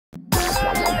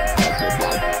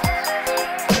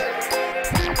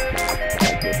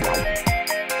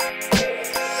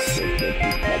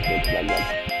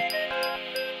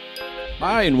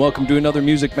Hi, and welcome to another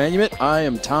Music Manumit. I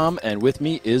am Tom, and with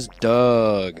me is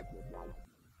Doug.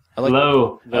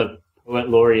 Hello, the poet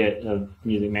laureate of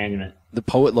Music Manumit. The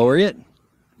poet laureate?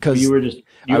 Because you were just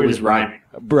rhyming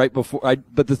right before.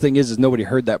 But the thing is nobody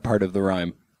heard that part of the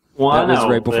rhyme. Well, that was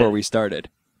right before we started.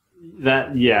 But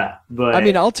I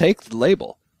mean, I'll take the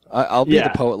label. I'll be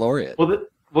the poet laureate.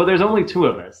 Well, there's only two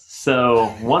of us, so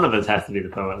one of us has to be the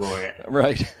poet laureate.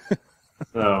 Right.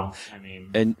 So, I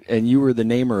mean... And you were the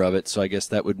namer of it, so I guess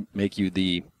that would make you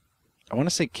the... I want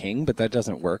to say king, but that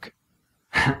doesn't work.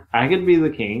 I could be the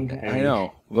king. I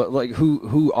know. But like,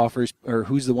 who offers, or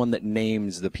who's the one that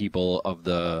names the people of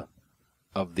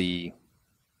the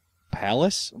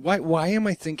palace? Why am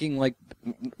I thinking like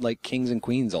kings and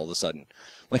queens all of a sudden?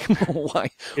 Like,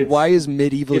 why is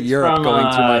medieval Europe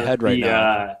going through my head right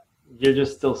now? You're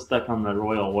just still stuck on the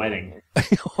royal wedding.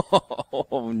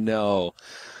 Oh, no.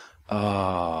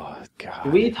 Oh, God.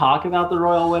 Did we talk about the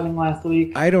royal wedding last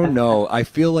week? I don't know. I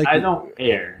feel like... I don't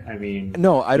care. I mean...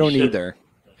 No, I don't either.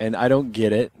 And I don't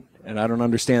get it. And I don't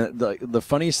understand it. The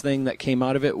funniest thing that came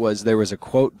out of it was there was a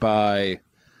quote by...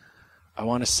 I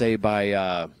want to say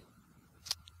by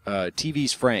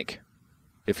TV's Frank,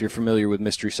 if you're familiar with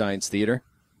Mystery Science Theater.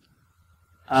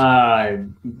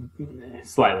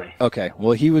 Slightly. Okay.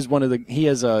 Well, he was he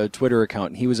has a Twitter account,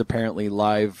 and he was apparently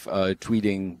live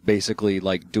tweeting, basically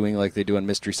like doing like they do on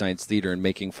Mystery Science Theater and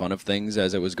making fun of things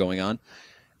as it was going on.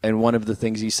 And one of the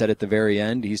things he said at the very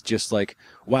end, he's just like,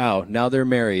 wow, now they're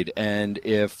married, and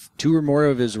if 2 or more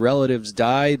of his relatives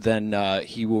die, then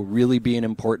he will really be an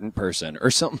important person, or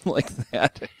something like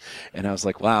that. And I was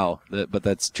like, wow, but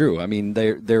that's true. I mean,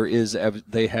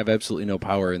 they have absolutely no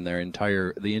power in the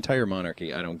entire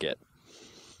monarchy. I don't get.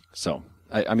 So,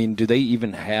 I mean, do they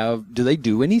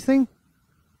do anything?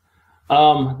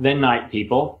 They knight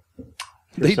people.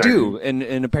 They do,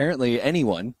 and apparently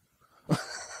anyone.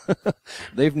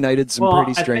 They've knighted some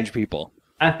pretty strange people.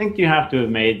 I think you have to have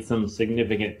made some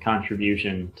significant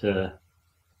contribution to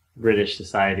British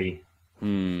society.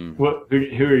 Who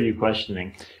are you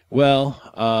questioning? Well,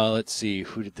 let's see.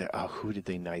 Who did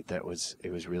they knight? It was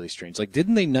really strange. Like,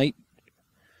 didn't they knight?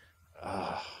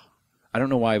 I don't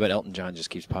know why, but Elton John just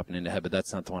keeps popping into head. But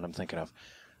that's not the one I'm thinking of.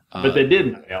 But they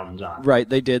did knight Elton John, right?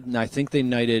 They did, and I think they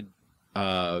knighted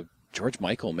George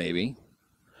Michael, maybe.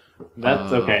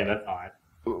 That's okay. That's odd.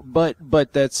 But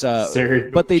that's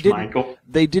Sir but Michael.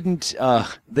 They didn't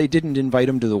invite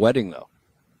him to the wedding, though.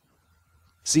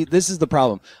 See, this is the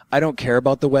problem. I don't care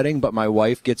about the wedding, but my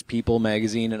wife gets People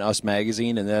magazine and Us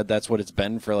magazine, and that's what it's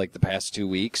been for like the past 2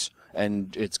 weeks,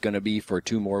 and it's going to be for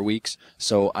 2 more weeks.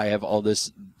 So I have all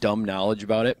this dumb knowledge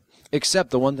about it.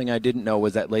 Except the one thing I didn't know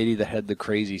was that lady that had the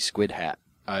crazy squid hat.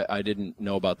 I didn't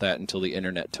know about that until the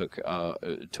internet took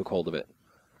hold of it.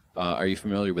 Are you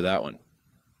familiar with that one?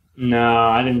 No,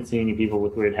 I didn't see any people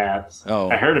with weird hats. Oh,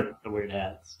 I heard about the weird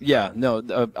hats. Yeah,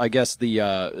 no, I guess the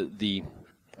I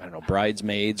don't know,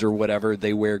 bridesmaids or whatever,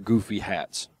 they wear goofy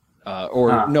hats.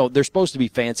 No, they're supposed to be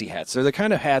fancy hats. They're the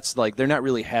kind of hats, like, they're not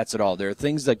really hats at all. They're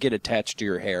things that get attached to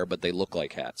your hair, but they look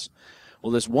like hats.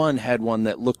 Well, this one had one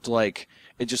that looked like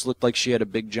she had a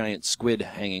big giant squid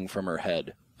hanging from her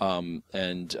head.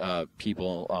 And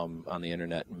people on the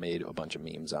internet made a bunch of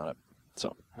memes on it.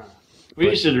 So.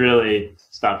 We should really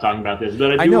stop talking about this,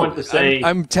 but I do want to say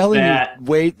I'm telling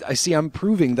you, I'm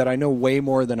proving that I know way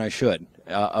more than I should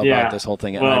about this whole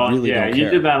thing, and I really don't care. You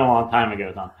did that a long time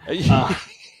ago, Tom.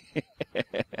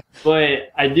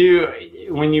 But I do,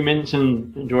 when you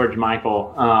mentioned George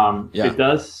Michael, it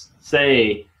does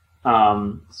say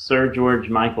Sir George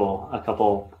Michael a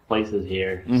couple places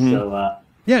here. Mm-hmm. So I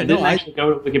didn't actually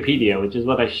go to Wikipedia, which is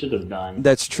what I should have done.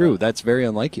 That's true. That's very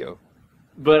unlike you.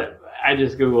 But I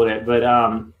just Googled it, but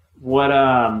what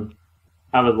I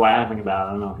was laughing about,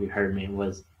 I don't know if you heard me,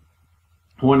 was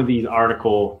one of these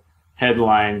article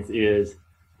headlines is,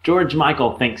 George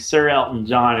Michael thinks Sir Elton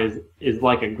John is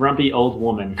like a grumpy old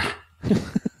woman.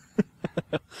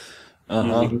 I don't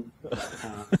know,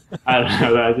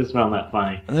 I just found that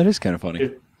funny. That is kind of funny.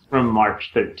 It's from March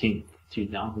 13th,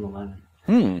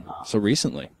 2011. So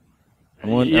recently. I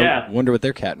wonder what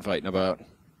they're catfighting about.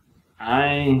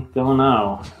 I don't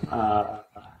know.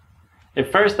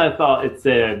 At first I thought it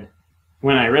said,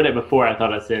 when I read it before, I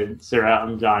thought it said Sir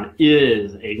Elton John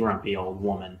is a grumpy old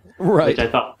woman. Right. Which I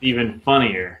thought was even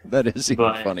funnier. That is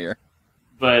even funnier.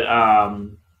 But,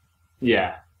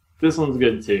 yeah. This one's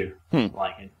good too. I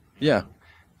like it. Yeah.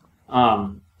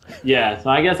 Yeah,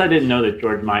 so I guess I didn't know that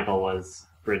George Michael was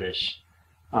British.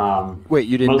 Wait,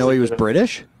 you didn't know he was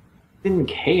British? Didn't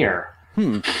care.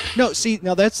 No, see,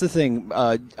 now that's the thing.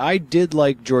 I did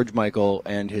like George Michael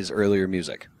and his earlier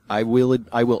music. I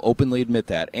will openly admit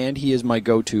that, and he is my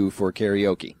go-to for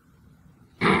karaoke.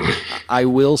 I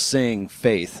will sing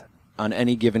Faith on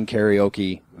any given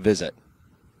karaoke visit.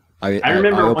 I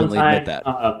remember openly one time, admit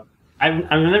that.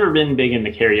 I've never been big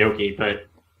into karaoke, but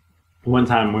one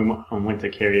time we went to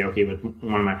karaoke with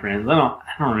one of my friends. I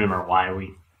don't remember why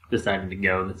we decided to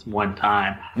go this one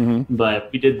time, Mm-hmm. but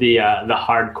we did the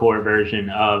hardcore version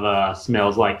of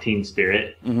 "Smells Like Teen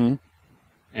Spirit," Mm-hmm.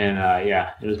 and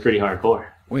yeah, it was pretty hardcore.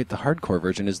 Wait, the hardcore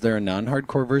version, is there a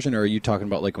non-hardcore version, or are you talking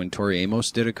about like when Tori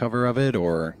Amos did a cover of it,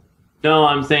 or? No,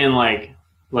 I'm saying like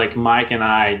Mike and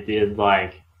I did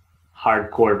like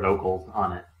hardcore vocals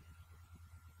on it.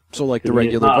 So like the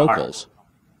regular vocals?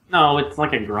 No, it's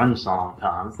like a grunge song,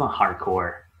 Tom. It's not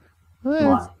hardcore. Come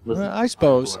on, listen. I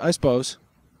suppose.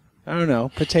 I don't know.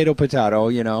 Potato,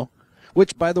 you know.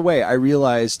 Which, by the way, I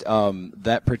realized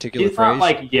that particular He's phrase. not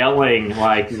like yelling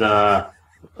like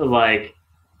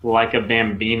a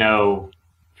bambino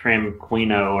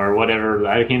tranquino or whatever.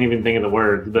 I can't even think of the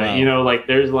words, but Wow. you know, like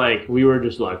there's like we were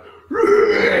just like,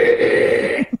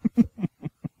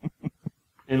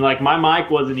 and like my mic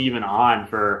wasn't even on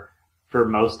for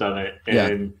most of it,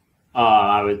 and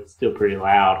I was still pretty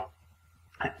loud.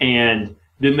 And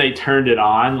then they turned it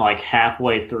on like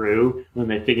halfway through when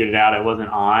they figured it out it wasn't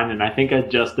on, and I think I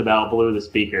just about blew the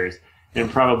speakers, and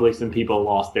probably some people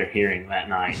lost their hearing that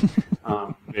night,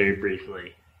 very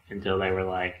briefly, until they were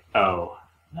like, "Oh,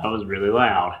 that was really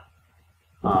loud."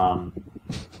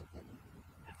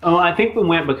 I think we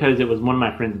went because it was one of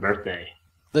my friend's birthday.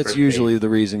 That's usually the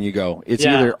reason you go. It's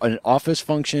either an office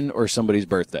function or somebody's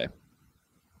birthday.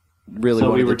 Really,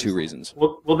 one of the two reasons.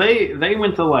 Well, they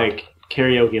went to like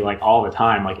karaoke like all the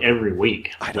time, like every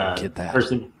week. I don't get that.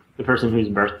 The person whose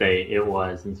birthday it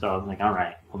was, and so I was like, all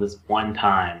right, well, this one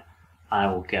time I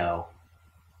will go.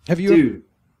 Have you?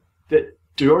 Dude,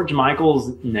 George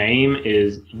Michael's name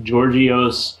is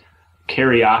Georgios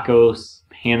Kyriakos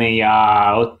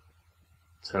Panayiotis,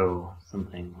 so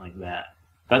something like that.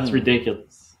 That's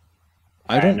ridiculous.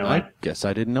 I guess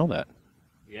I didn't know that.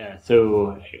 Yeah,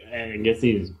 so I guess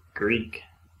he's Greek.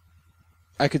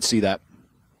 I could see that.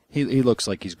 He looks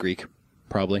like he's Greek,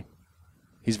 probably.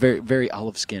 He's very, very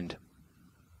olive-skinned.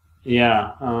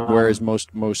 Yeah. Whereas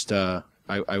most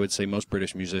I would say most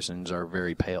British musicians are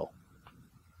very pale.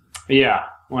 Yeah.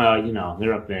 Well, you know,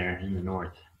 they're up there in the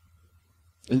north.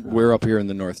 We're up here in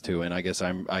the north too, and I guess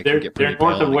I can get pretty pale.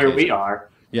 They're north of where we are.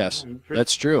 Yes,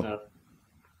 that's true.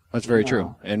 That's very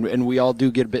true, and we all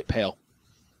do get a bit pale.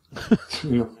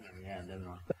 Yeah,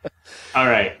 definitely. All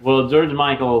right. Well, George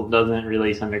Michael doesn't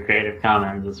release under Creative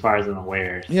Commons, as far as I'm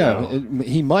aware. So. Yeah,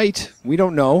 he might. We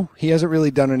don't know. He hasn't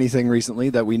really done anything recently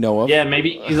that we know of. Yeah,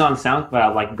 maybe he's on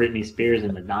SoundCloud like Britney Spears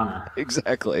and Madonna.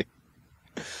 Exactly.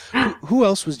 Who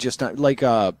else was just on, like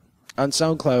on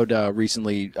SoundCloud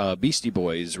recently? Beastie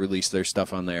Boys released their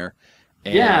stuff on there.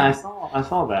 And, yeah, I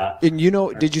saw that. And you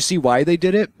know, did you see why they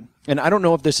did it? And I don't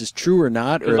know if this is true or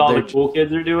not. Because all the cool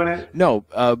kids are doing it? No,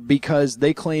 because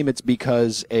they claim it's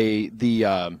because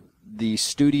the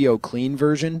studio clean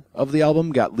version of the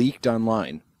album got leaked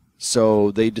online.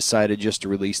 So they decided just to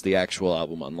release the actual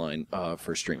album online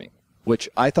for streaming, which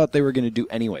I thought they were going to do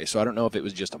anyway. So I don't know if it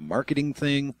was just a marketing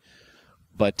thing,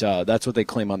 but that's what they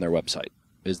claim on their website,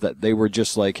 is that they were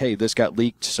just like, hey, this got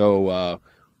leaked, so...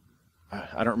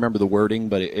 I don't remember the wording,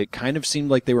 but it kind of seemed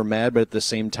like they were mad, but at the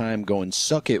same time going,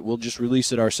 suck it, we'll just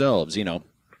release it ourselves, you know,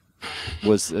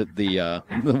 was the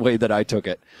way that I took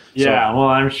it. Yeah, well,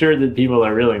 I'm sure that people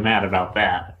are really mad about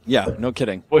that. Yeah, no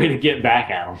kidding. Way to get back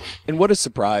at them. And what a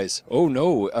surprise. Oh,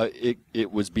 no,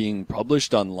 it was being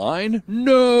published online?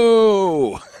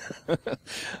 No!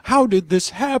 How did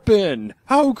this happen?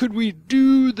 How could we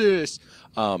do this?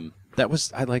 I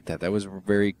like that. That was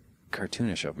very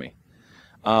cartoonish of me.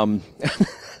 I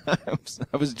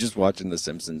was just watching The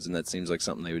Simpsons, and that seems like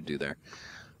something they would do there.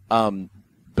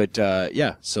 But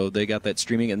yeah, so they got that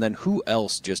streaming, and then who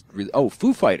else just...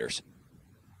 Foo Fighters.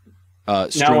 Now,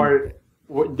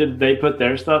 did they put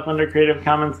their stuff under Creative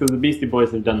Commons? Because the Beastie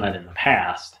Boys have done that in the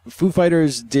past. Foo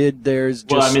Fighters did theirs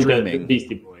just streaming. The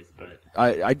Beastie Boys, but...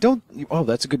 I don't... Oh,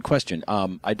 that's a good question.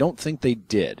 I don't think they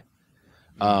did.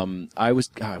 I was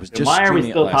just... Why are we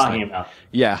still talking about it?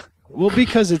 Yeah. Well,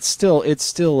 because it's still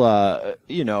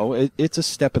you know, it's a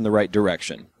step in the right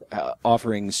direction.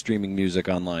 Offering streaming music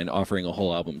online, offering a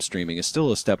whole album streaming is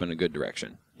still a step in a good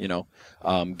direction, you know,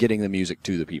 getting the music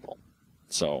to the people.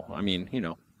 So, I mean, you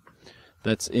know,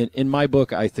 that's in my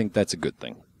book, I think that's a good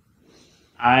thing.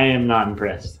 I am not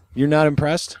impressed. You're not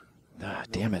impressed? Ah,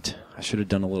 damn it. I should have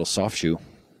done a little soft shoe.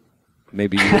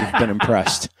 Maybe you would have been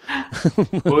impressed.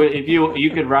 Well, if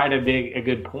you could write a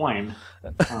good poem.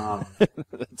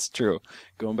 That's true.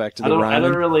 Going back to I the don't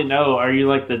rhyming. really know. Are you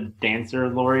like the dancer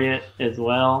laureate as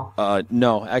well?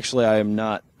 No, actually, I am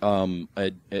not.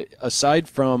 Aside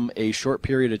from a short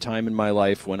period of time in my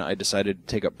life when I decided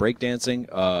to take up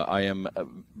breakdancing, I am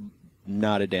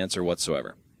not a dancer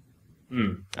whatsoever.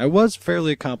 I was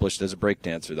fairly accomplished as a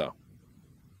breakdancer, though,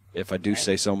 if I do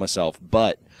say so myself.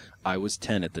 But I was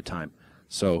 10 at the time,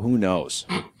 so who knows?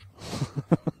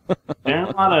 There are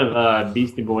a lot of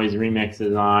Beastie Boys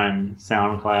remixes on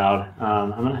SoundCloud.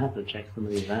 I'm gonna have to check some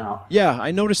of these out. Yeah,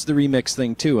 I noticed the remix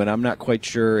thing too, and I'm not quite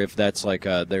sure if that's like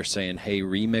they're saying, "Hey,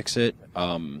 remix it,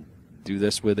 do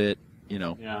this with it," you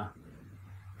know. Yeah,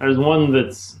 there's one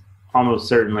that's almost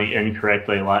certainly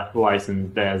incorrectly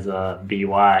licensed as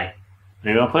BY.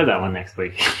 Maybe I'll play that one next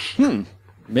week.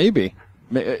 Maybe.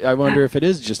 I wonder if it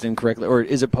is just incorrectly, or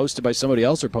is it posted by somebody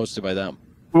else or posted by them?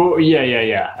 Well,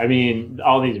 yeah. I mean,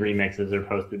 all these remixes are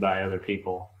posted by other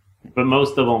people, but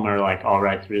most of them are like all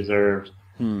rights reserved.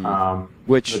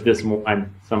 Which, but this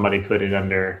one, somebody put it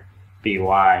under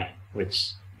BY,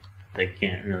 which they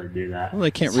can't really do that. well,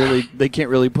 they can't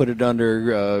really put it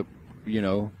under,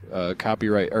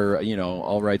 copyright or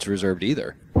all rights reserved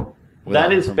either.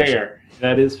 That is fair.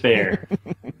 That is fair.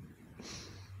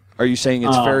 Are you saying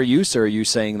it's fair use, or are you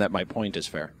saying that my point is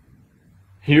fair?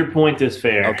 Your point is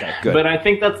fair. Okay, good. But I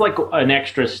think that's like an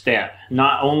extra step.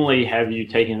 Not only have you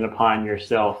taken it upon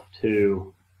yourself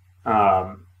to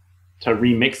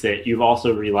remix it, you've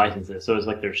also relicensed it. So it's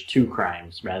like there's two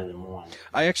crimes rather than one.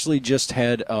 I actually just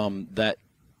had that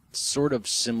sort of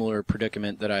similar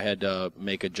predicament that I had to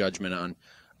make a judgment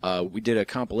on. We did a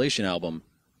compilation album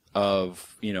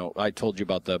of, I told you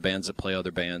about the bands that play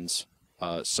other bands'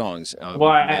 songs. Well,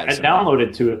 I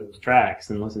downloaded 2 of those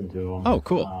tracks and listened to them. Oh,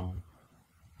 cool.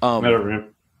 I don't remember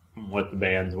what the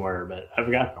bands were, but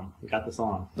I've got them. I got the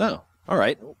song. Oh, all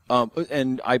right.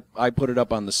 And I put it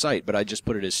up on the site, but I just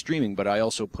put it as streaming, but I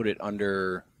also put it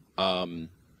under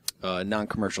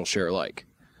non-commercial share alike.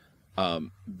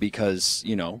 Because,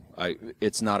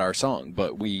 it's not our song,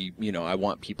 but I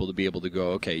want people to be able to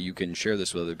go, okay, you can share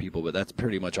this with other people, but that's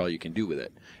pretty much all you can do with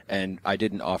it. And I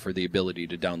didn't offer the ability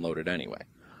to download it anyway.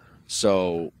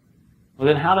 So... Well,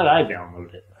 then how did I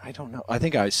download it? I don't know. I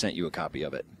think I sent you a copy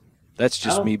of it. That's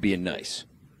just me being nice.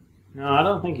 No, I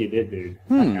don't think you did, dude.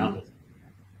 I found it.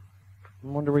 I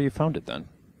wonder where you found it then.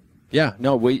 Yeah,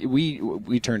 no,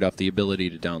 we turned off the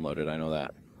ability to download it. I know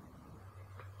that.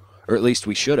 Or at least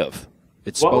we should have.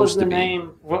 It's supposed to be.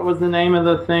 What was the name of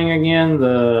the thing again?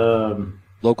 The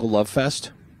Local Love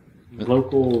Fest?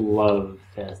 Local Love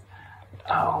Fest.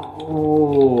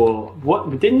 Oh,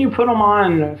 what? Didn't you put them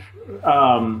on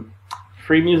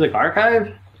Free Music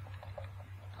Archive?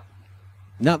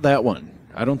 Not that one.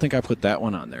 I don't think I put that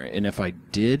one on there. And if I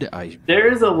did,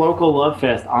 There is a Local Love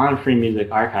Fest on Free Music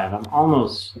Archive. I'm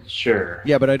almost sure.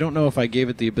 Yeah, but I don't know if I gave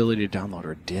it the ability to download,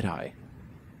 or did I?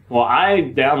 Well,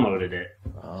 I downloaded it.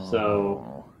 Oh,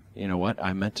 so you know what?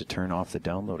 I meant to turn off the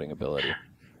downloading ability.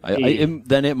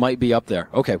 Then it might be up there.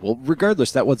 Okay, well,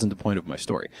 regardless, that wasn't the point of my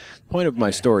story. The point of my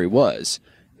story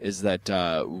is that,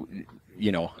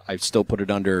 I still put it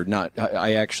under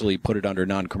I actually put it under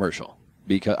non-commercial,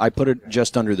 because I put it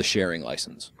just under the sharing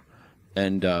license.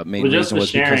 And main reason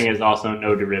was because sharing is also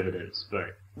no derivatives,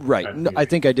 but right. No, I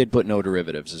think I did put no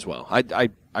derivatives as well. I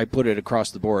put it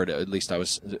across the board. At least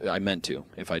I meant to.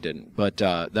 If I didn't, but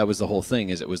that was the whole thing.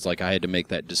 Is it was like I had to make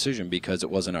that decision because it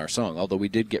wasn't our song. Although we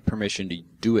did get permission to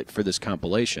do it for this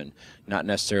compilation, not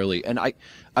necessarily. And I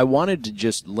wanted to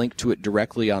just link to it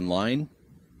directly online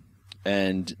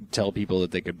and tell people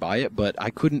that they could buy it, but I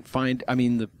couldn't find.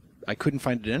 I couldn't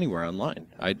find it anywhere online.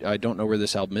 I don't know where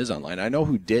this album is online. I know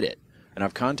who did it, and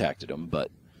I've contacted them,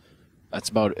 but that's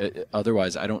about it.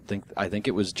 Otherwise, I think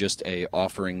it was just a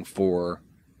offering for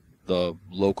the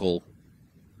local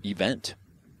event,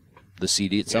 the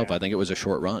CD itself. Yeah. I think it was a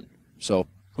short run. So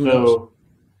who knows?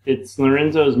 It's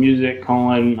Lorenzo's Music :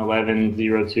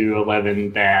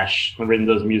 110211 -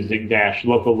 Lorenzo's Music -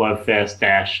 Local Love Fest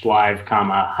 - Live,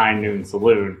 High Noon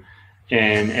Saloon.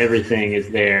 And everything is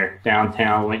there.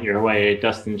 Downtown Went Your Way,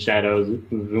 Dust and Shadows.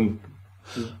 Voom,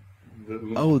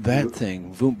 voom, oh, that voom,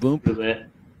 thing. Voom, voom.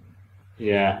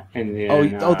 Yeah. And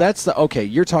then, that's the... Okay,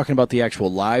 you're talking about the actual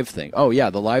live thing. Oh, yeah,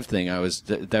 the live thing. I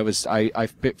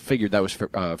figured that was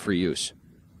for free use.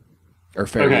 Or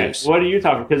fair use. What are you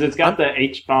talking? Because it's got the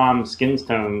H-Bomb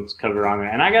Skinstones cover on there.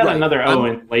 And I got another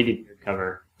Owen Ladybeard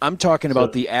cover. I'm talking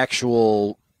about the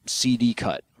actual CD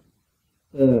cut.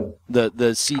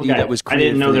 The CD Okay. that was I created.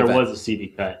 didn't know for the there event. was a CD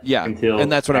cut. Yeah, until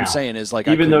and that's what I'm now. saying is like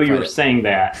I Even though couldn't you find were it. saying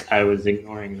that, I was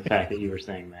ignoring the fact that you were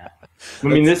saying that. I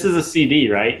mean, this is a CD,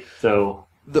 right? So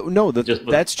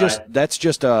That's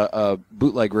just a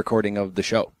bootleg recording of the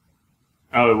show.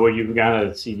 oh well, you've got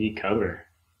a CD cover.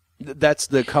 That's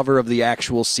the cover of the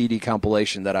actual CD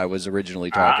compilation that I was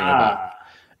originally talking about.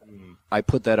 I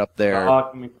put that up there. All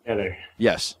coming together.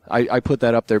 Yes, I put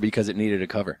that up there because it needed a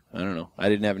cover. I don't know. I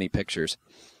didn't have any pictures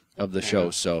of the show.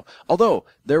 So, although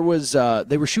there was,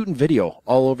 they were shooting video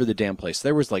all over the damn place.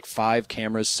 There was like 5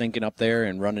 cameras syncing up there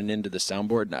and running into the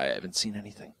soundboard, and I haven't seen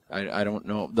anything. I don't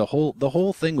know. The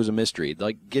whole thing was a mystery.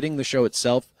 Like getting the show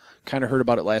itself, kind of heard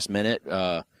about it last minute.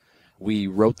 We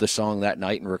wrote the song that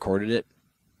night and recorded it,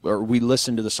 or we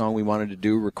listened to the song we wanted to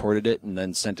do, recorded it, and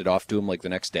then sent it off to him like the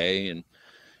next day, and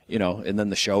and then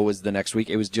the show was the next week.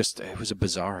 It was a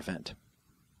bizarre event.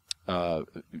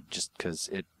 Just because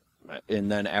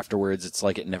and then afterwards, it's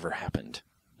like it never happened,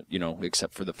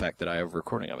 except for the fact that I have a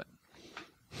recording of it.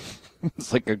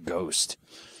 It's like a ghost.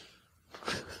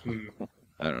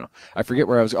 I don't know. I forget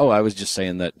where I was. Oh, I was just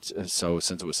saying that. So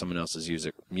since it was someone else's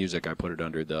music, I put it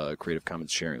under the Creative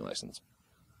Commons sharing license.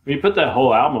 We put that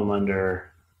whole album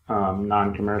under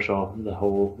non-commercial, the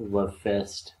whole Love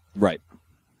Fest. Right.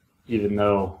 Even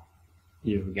though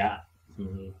you've got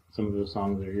some of those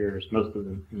songs are yours, most of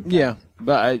them. Yeah,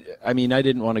 but I mean, I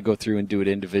didn't want to go through and do it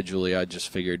individually. I just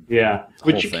figured. Yeah,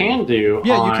 which you can do.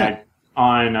 Yeah, you can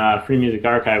on Free Music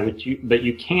Archive, but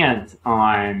you can't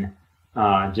on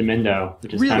Jamendo,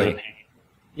 which is kind of a pain.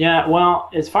 Yeah, well,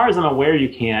 as far as I'm aware, you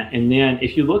can't. And then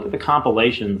if you look at the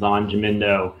compilations on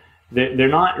Jamendo, they're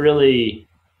not really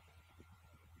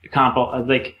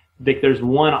like there's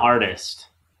one artist,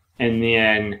 and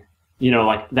then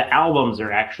like the albums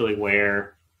are actually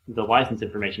where the license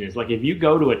information is. Like if you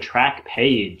go to a track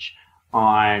page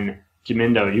on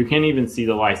Jamendo, you can't even see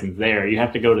the license there. You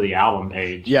have to go to the album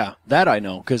page. Yeah, that I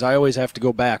know, because I always have to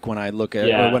go back when I look at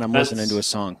or when I'm listening to a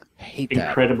song. I hate that.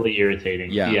 Incredibly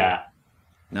irritating. Yeah.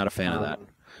 Not a fan of that.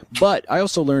 But I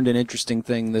also learned an interesting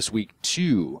thing this week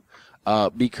too,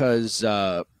 because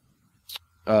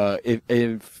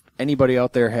if anybody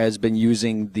out there has been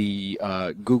using the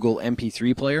Google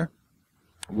MP3 player,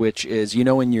 which is,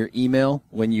 in your email,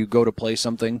 when you go to play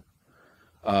something,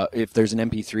 if there's an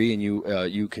MP3 and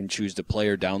you can choose to play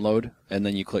or download, and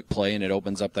then you click play and it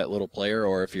opens up that little player,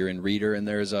 or if you're in Reader and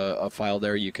there's a file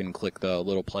there, you can click the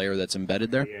little player that's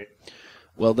embedded there.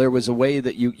 Well, there was a way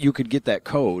that you could get that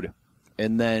code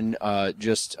and then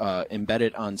just embed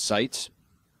it on sites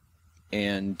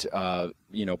and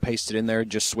paste it in there,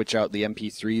 just switch out the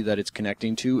MP3 that it's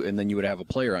connecting to, and then you would have a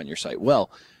player on your site. Well,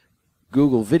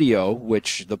 Google Video,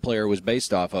 which the player was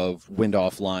based off of, went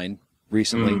offline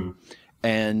recently,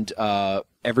 and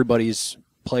everybody's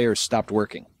players stopped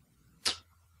working.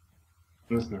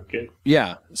 That's not good.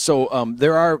 Yeah, so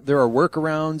there are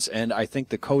workarounds, and I think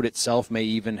the code itself may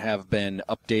even have been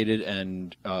updated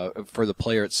and for the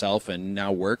player itself, and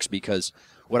now works, because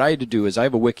what I had to do is I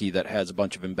have a wiki that has a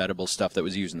bunch of embeddable stuff that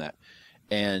was using that,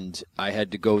 and I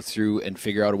had to go through and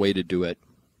figure out a way to do it.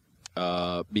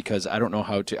 Because I don't know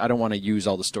how to. I don't want to use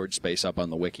all the storage space up on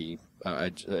the wiki,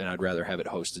 and I'd rather have it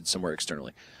hosted somewhere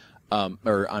externally,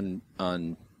 or on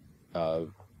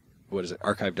what is it,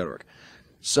 archive.org.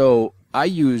 So I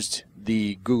used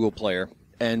the Google Player,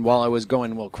 and while I was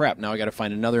going, well, crap, now I got to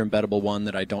find another embeddable one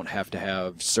that I don't have to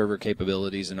have server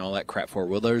capabilities and all that crap for.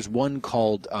 Well, there's one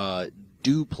called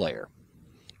Do Player,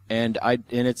 and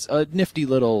it's a nifty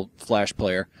little Flash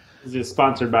player. Is it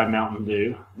sponsored by Mountain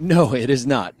Dew? No, it is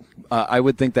not. I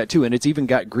would think that too, and it's even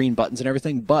got green buttons and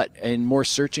everything. But in more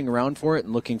searching around for it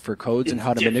and looking for codes and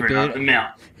how to manipulate it,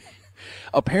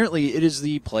 apparently it is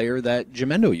the player that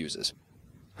Jamendo uses.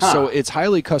 Huh. So it's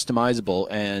highly customizable,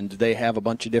 and they have a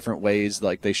bunch of different ways.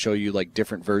 Like they show you like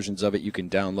different versions of it you can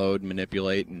download,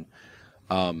 manipulate,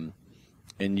 and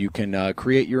you can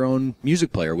create your own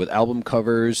music player with album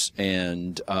covers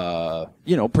and,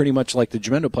 pretty much like the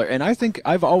Jamendo player. And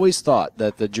I've always thought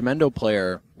that the Jamendo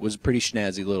player was a pretty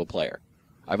snazzy little player.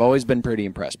 I've always been pretty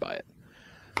impressed by it.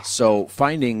 So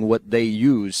finding what they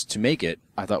use to make it,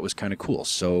 I thought was kind of cool.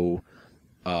 So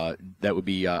that would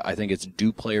be, I think it's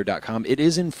doplayer.com. It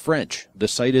is in French. The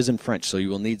site is in French, so you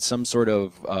will need some sort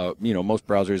of, most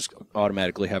browsers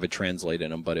automatically have a translate in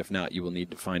them, but if not, you will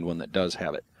need to find one that does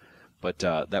have it. But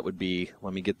that would be,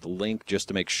 let me get the link just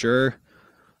to make sure.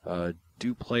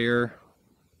 Do Player.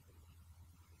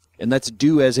 And that's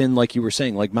do as in, like you were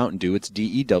saying, like Mountain Dew. It's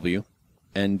DEW.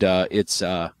 And it's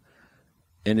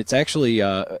actually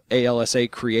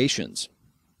ALSA Creations.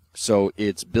 So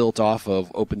it's built off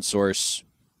of open source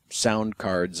sound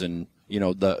cards and,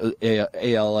 The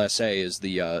ALSA is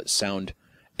the sound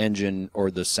engine, or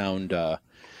the sound. God,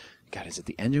 is it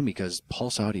the engine? Because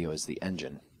Pulse Audio is the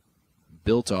engine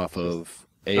built off of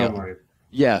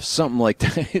Yeah, something like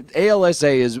that.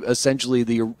 ALSA is essentially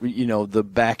the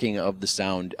backing of the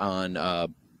sound on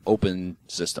open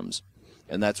systems,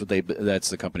 and that's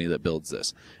the company that builds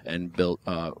this and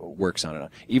works on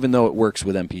it. Even though it works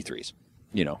with MP3s,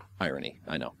 irony,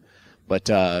 I know. But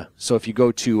so if you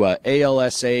go to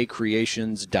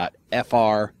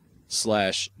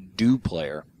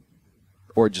alsacreations.fr/DewPlayer,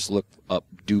 or just look up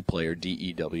DewPlayer,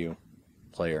 DEW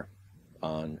player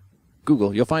on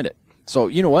Google, you'll find it. So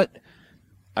you know what?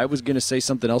 I was going to say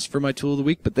something else for my tool of the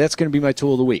week, but that's going to be my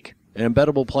tool of the week. An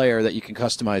embeddable player that you can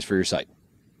customize for your site.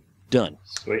 Done.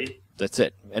 Sweet. That's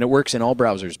it. And it works in all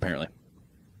browsers, apparently.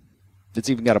 It's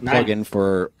even got a plugin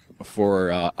for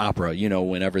Opera,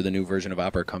 whenever the new version of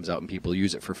Opera comes out and people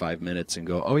use it for 5 minutes and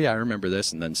go, oh yeah, I remember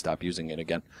this, and then stop using it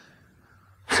again.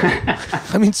 So,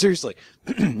 I mean, seriously,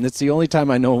 it's the only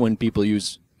time I know when people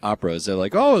use Opera is they're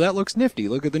like, oh, that looks nifty,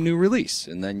 look at the new release.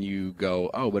 And then you go,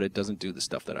 oh, but it doesn't do the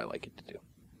stuff that I like it to do.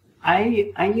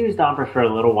 I used Opera for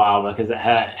a little while because it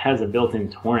has a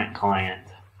built-in torrent client,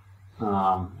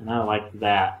 and I liked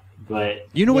that. But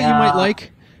you know what you might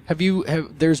like?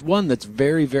 There's one that's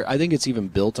very, very, I think it's even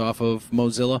built off of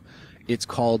Mozilla. It's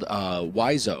called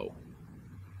Wizo.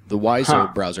 The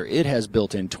Wizo browser. It has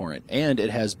built-in torrent, and it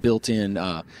has built-in,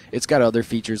 it's got other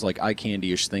features like eye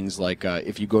candy-ish things, like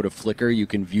if you go to Flickr, you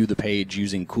can view the page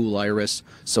using Cool Iris,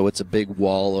 so it's a big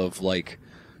wall of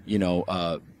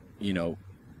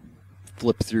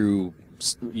flip through,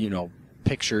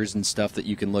 pictures and stuff that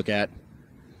you can look at.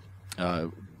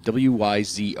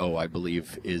 WYZO, I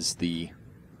believe, is the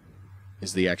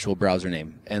actual browser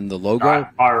name, and the logo.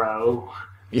 RO.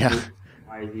 Yeah.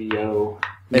 YZO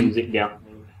music download.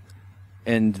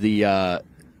 And the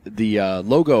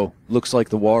logo looks like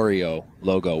the Wario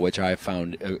logo, which I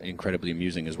found incredibly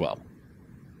amusing as well.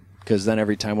 Because then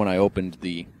every time when I opened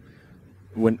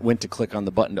went to click on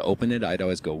the button to open it, I'd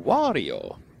always go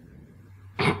Wario.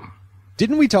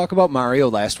 Didn't we talk about Mario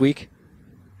last week?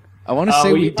 I want to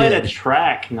say we played did. A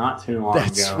track not too long ago.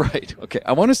 That's right. Okay,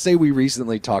 I want to say we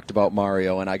recently talked about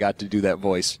Mario, and I got to do that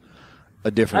voice a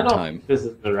different time. I don't think this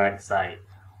is the right site.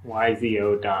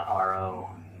 YZO.ro.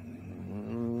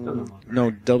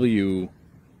 No, W.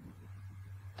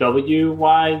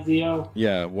 WYZO?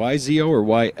 Yeah, YZO or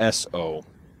YSO?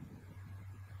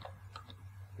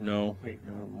 No. Wait,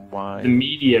 Y. The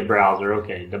media browser,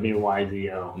 okay,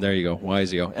 WYZO. There you go,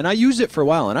 YZO. And I used it for a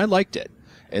while, and I liked it.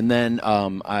 And then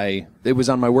it was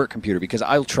on my work computer, because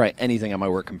I'll try anything on my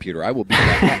work computer. I will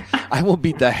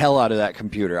beat the hell out of that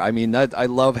computer. I mean, I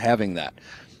love having that.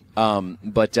 And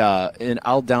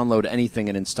I'll download anything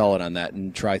and install it on that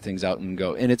and try things out and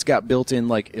go. And it's got built-in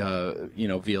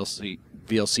VLC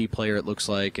player, it looks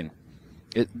like, and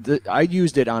I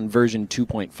used it on version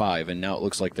 2.5, and now it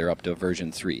looks like they're up to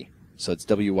version 3. So it's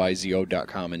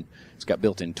wyzo.com, and it's got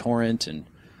built-in torrent and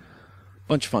a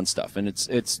bunch of fun stuff. And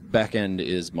its back end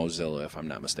is Mozilla, if I'm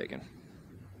not mistaken.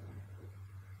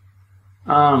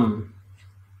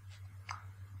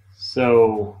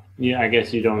 So yeah, I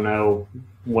guess you don't know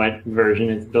what version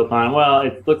it's built on. Well,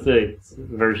 it looks like it's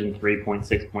version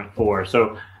 3.6.4.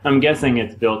 So I'm guessing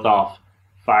it's built off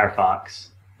Firefox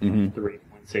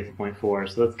 3.6.4.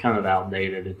 So that's kind of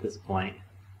outdated at this point.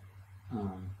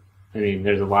 I mean,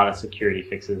 there's a lot of security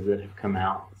fixes that have come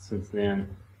out since then.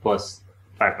 Plus,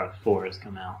 Firefox 4 has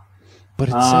come out. But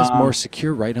it says more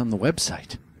secure right on the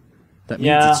website. That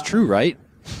means it's true, right?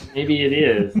 Maybe it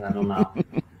is. I don't know.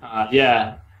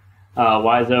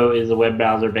 Wizo is a web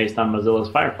browser based on Mozilla's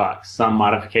Firefox. Some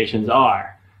modifications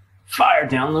are: Fire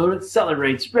download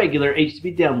accelerates regular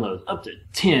HTTP downloads up to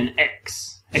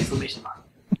 10x! Exclamation mark.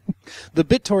 The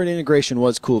BitTorrent integration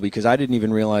was cool because I didn't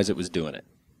even realize it was doing it.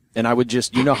 And I would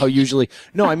just, how usually...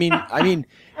 No, I mean, what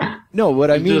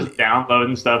I mean... Just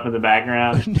downloading stuff in the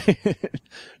background?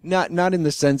 Not in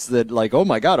the sense that, like, oh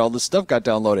my God, all this stuff got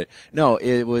downloaded. No,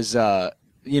 it was,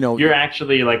 You're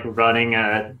actually, like, running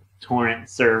a torrent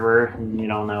server and you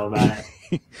don't know about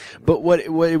it. But what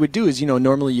it would do is,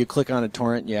 normally you click on a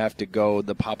torrent, you have to go,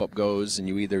 the pop-up goes, and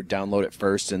you either download it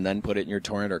first and then put it in your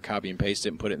torrent, or copy and paste it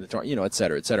and put it in the torrent, et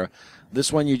cetera, et cetera.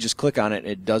 This one, you just click on it, and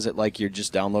it does it like you're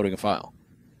just downloading a file.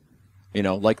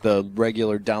 Like the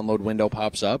regular download window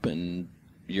pops up, and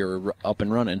you're up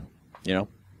and running,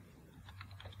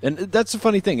 And that's the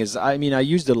funny thing is, I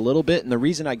used it a little bit, and the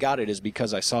reason I got it is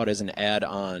because I saw it as an ad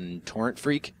on Torrent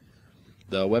Freak,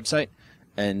 the website,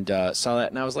 and saw that,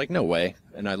 and I was like, no way.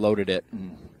 And I loaded it,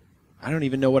 and I don't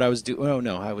even know what I was doing. Oh,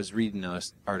 no, I was reading an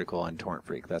article on Torrent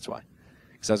Freak, that's why.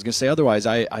 Because I was going to say, otherwise,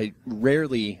 I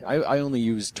rarely, I only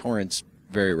use torrents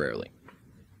very rarely.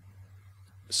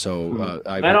 So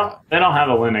they don't have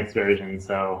a Linux version,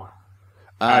 so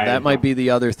that might be the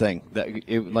other thing.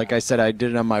 Like I said, I did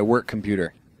it on my work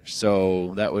computer,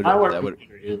 so that would my work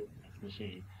computer is a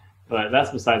machine, but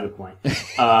that's beside the point.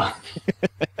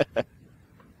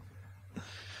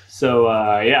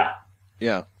 Yeah.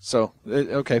 Yeah. So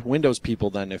okay, Windows people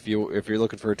then, if you're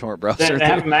looking for a torrent browser, they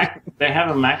have a Mac. They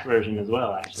have a Mac version as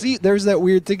well. Actually, see, there's that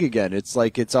weird thing again. It's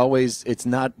like it's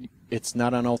not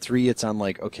on all three. It's on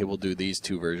like, okay, we'll do these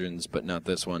two versions, but not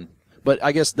this one. But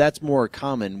I guess that's more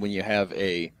common when you have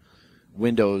a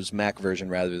Windows Mac version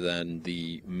rather than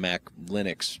the Mac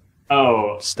Linux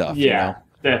stuff. Yeah, you know?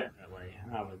 Definitely.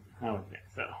 I would think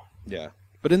so. Yeah.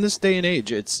 But in this day and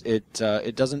age,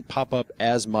 it doesn't pop up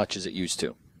as much as it used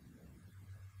to.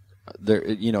 There,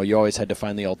 you always had to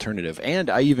find the alternative, and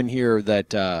I even hear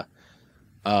that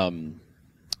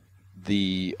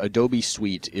the Adobe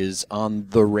Suite is on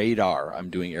the radar. I'm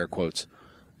doing air quotes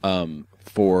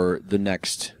for the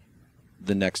next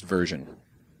version.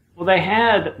 Well, they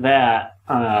had that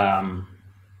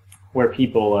where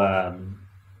people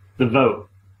the vote.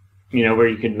 Where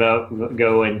you could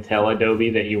go and tell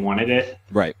Adobe that you wanted it.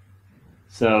 Right.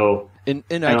 So, and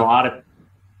a lot of...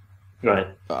 Go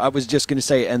ahead. I was just going to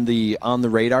say, and the on the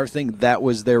radar thing, that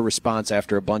was their response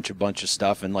after a bunch of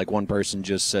stuff, and like one person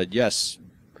just said, yes,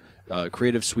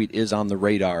 Creative Suite is on the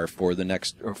radar for the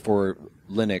next, or for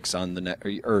Linux on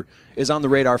the or is on the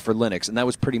radar for Linux, and that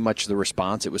was pretty much the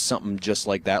response. It was something just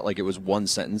like that, like it was one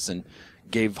sentence and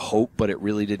gave hope, but it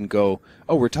really didn't go,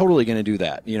 oh, we're totally going to do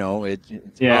that.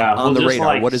 On the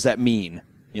radar. What does that mean?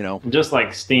 Just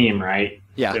like Steam, right?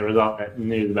 Yeah. There was all that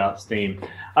news about Steam.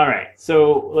 All right,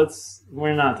 so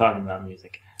we're not talking about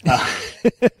music.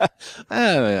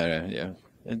 Yeah,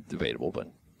 debatable, but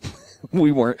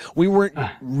we weren't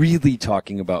really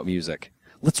talking about music.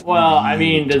 Does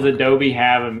Adobe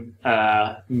have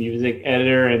a music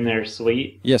editor in their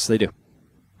suite? Yes, they do.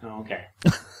 Oh, okay.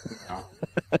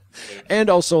 And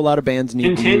also, a lot of bands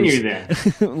need a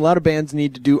lot of bands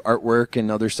need to do artwork and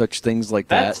other such things like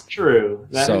that. That's true.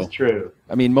 That is true.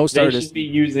 I mean, most they artists should be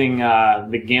using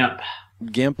the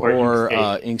GIMP or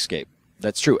Inkscape.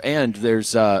 That's true. And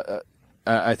there's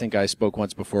I think I spoke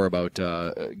once before about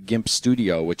GIMP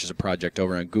Studio, which is a project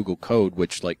over on Google Code,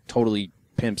 which like totally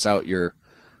pimps out your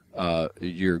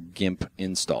GIMP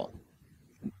install.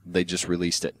 They just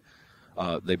released it.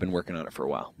 They've been working on it for a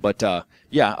while. But,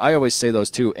 yeah, I always say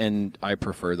those two, and I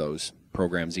prefer those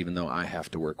programs, even though I have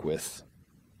to work with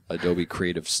Adobe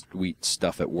Creative Suite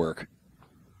stuff at work.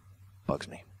 Bugs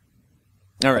me.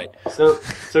 All right.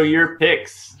 So your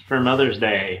picks for Mother's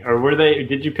Day, or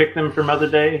did you pick them for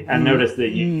Mother's Day? I noticed that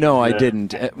you... No, I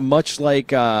didn't. Much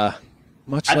like... I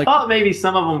thought maybe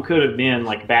some of them could have been,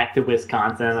 like, Back to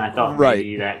Wisconsin. I thought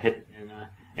maybe that hit...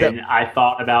 And I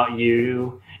thought about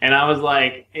you... And I was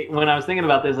like, when I was thinking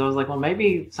about this, I was like, well,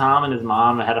 maybe Tom and his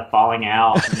mom had a falling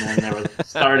out, and then there was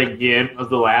Start Again was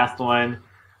the last one.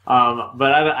 But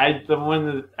the one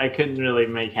that I couldn't really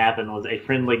make happen was A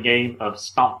Friendly Game of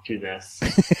Stomp to This.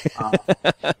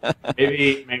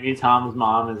 Maybe Tom's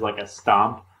mom is like a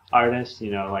stomp artist,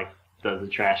 like does the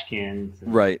trash cans.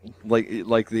 Right, like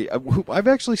the I've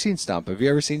actually seen Stomp. Have you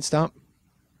ever seen Stomp?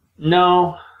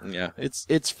 No. Yeah,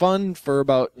 it's fun for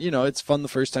about it's fun the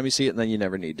first time you see it, and then you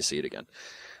never need to see it again.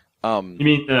 You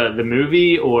mean the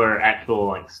movie or actual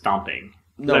like stomping?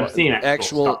 No, I've seen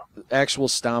actual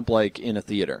stomp like in a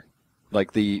theater,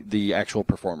 like the actual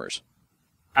performers.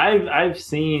 I've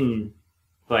seen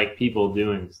like people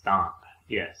doing stomp,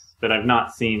 yes, but I've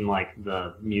not seen like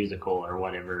the musical or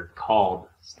whatever called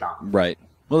Stomp. Right.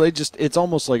 Well, it's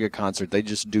almost like a concert. They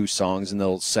just do songs and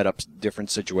they'll set up different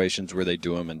situations where they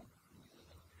do them.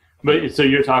 But so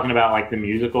you're talking about like the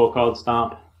musical called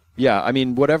Stomp? Yeah, I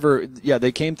mean whatever. Yeah,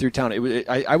 they came through town.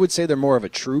 I would say they're more of a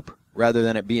troupe rather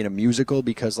than it being a musical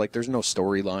because like there's no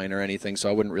storyline or anything, so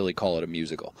I wouldn't really call it a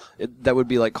musical. That would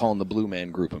be like calling the Blue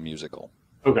Man Group a musical.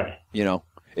 Okay.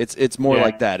 It's more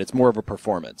like that. It's more of a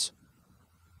performance.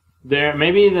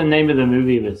 Maybe the name of the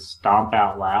movie was Stomp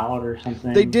Out Loud or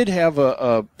something. They did have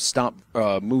a Stomp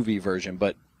movie version,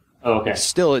 but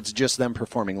still, it's just them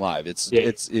performing live. It's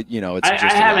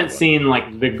I haven't seen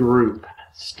like the group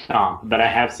Stomp, but I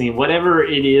have seen whatever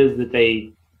it is that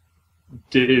they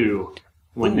do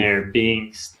when they're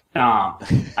being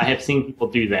stomped. I have seen people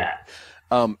do that.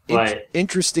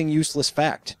 Interesting, useless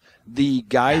fact: the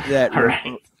guy that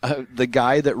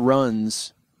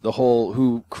runs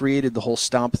who created the whole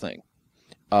Stomp thing,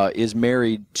 is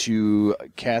married to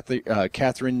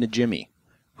Catherine Najimy,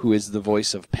 who is the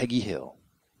voice of Peggy Hill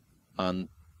on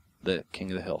the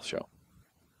King of the Hill show.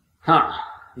 Huh.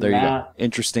 There you go.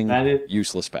 Interesting,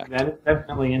 useless fact. That is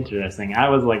definitely interesting. I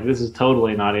was like, this is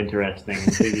totally not interesting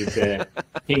until you said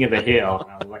King of the Hill.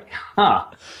 And I was like, huh,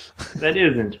 that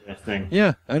is interesting.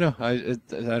 Yeah, I know. I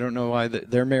don't know why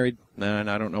they're married, and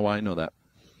I don't know why I know that.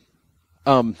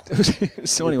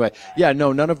 So anyway, yeah,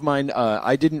 no, none of mine.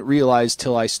 I didn't realize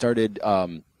till I started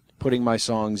putting my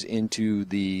songs into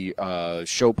the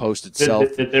show post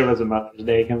itself. That there was a Mother's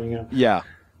Day coming up. Yeah.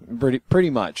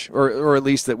 Pretty much, or at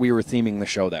least that we were theming the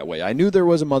show that way. I knew there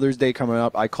was a Mother's Day coming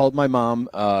up. I called my mom.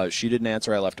 She didn't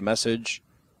answer. I left a message.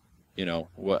 You know,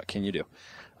 what can you do?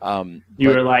 You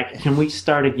were like, can we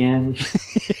start again?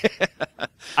 Yeah.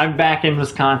 I'm back in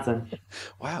Wisconsin.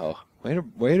 Wow.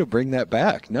 Way to bring that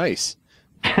back. Nice.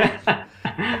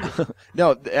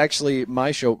 No, actually,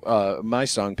 my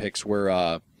song picks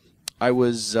were I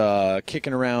was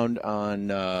kicking around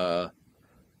on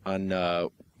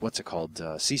what's it called?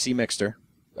 CC Mixter,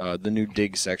 the new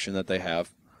dig section that they have.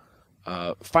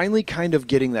 Finally kind of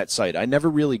getting that site. I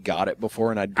never really got it before,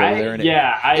 and I'd go there. And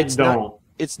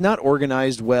it's not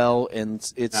organized well,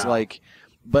 and it's like,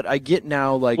 but I get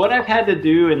now, like... What I've had to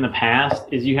do in the past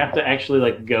is you have to actually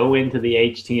like go into the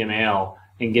HTML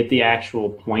and get the actual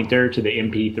pointer to the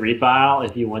MP3 file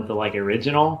if you want the like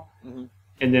original. Mm-hmm.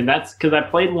 And then that's because I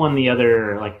played one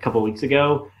like a couple weeks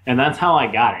ago, and that's how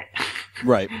I got it.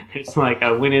 Right. It's like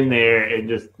I went in there and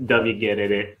just wget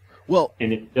it. Well,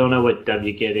 and if you don't know what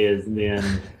wget is,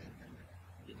 then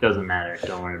it doesn't matter.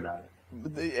 Don't worry about it.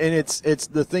 And it's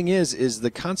the thing is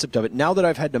the concept of it. Now that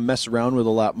I've had to mess around with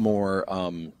a lot more,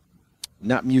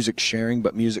 not music sharing,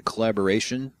 but music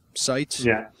collaboration sites.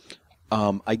 Yeah.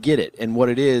 I get it. And what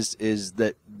it is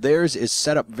that theirs is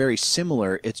set up very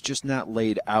similar. It's just not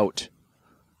laid out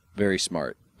very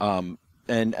smart.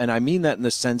 And I mean that in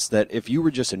the sense that if you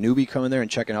were just a newbie coming there and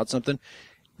checking out something,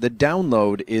 the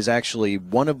download is actually,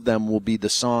 one of them will be the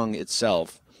song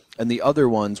itself, and the other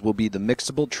ones will be the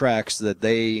mixable tracks that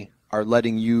they are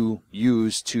letting you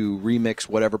use to remix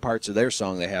whatever parts of their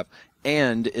song they have.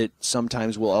 And it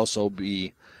sometimes will also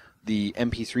be the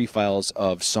MP3 files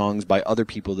of songs by other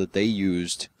people that they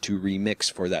used to remix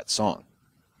for that song.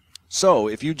 So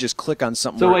if you just click on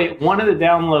something... So wait, one of the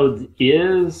downloads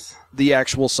is... the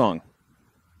actual song.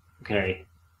 Okay.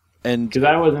 And because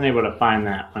I wasn't able to find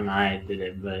that when I did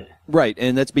it, but... Right,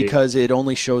 and that's because it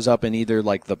only shows up in either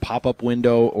like the pop-up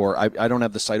window, or I don't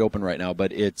have the site open right now,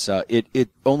 but it's it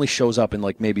only shows up in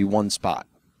like maybe one spot.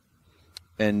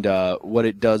 And what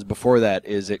it does before that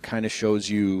is it kind of shows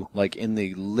you, like in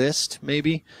the list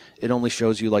maybe, it only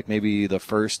shows you like maybe the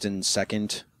first and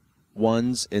second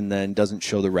ones, and then doesn't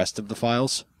show the rest of the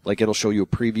files. Like it'll show you a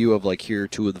preview of like, here are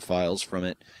 2 of the files from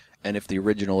it, and if the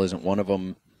original isn't one of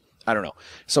them, I don't know.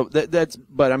 So that's,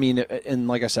 but I mean, and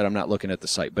like I said, I'm not looking at the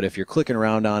site, but if you're clicking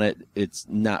around on it, it's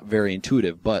not very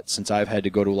intuitive. But since I've had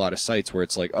to go to a lot of sites where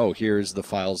it's like, oh, here's the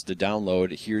files to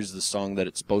download, here's the song that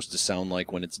it's supposed to sound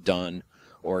like when it's done,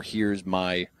 or here's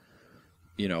my,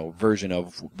 version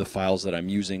of the files that I'm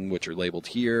using, which are labeled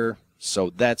here.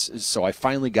 So I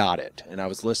finally got it, and I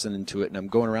was listening to it, and I'm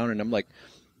going around, and I'm like,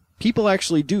 people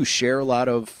actually do share a lot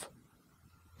of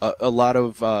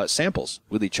samples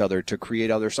with each other to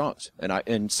create other songs,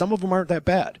 and some of them aren't that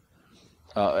bad.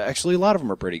 Actually, a lot of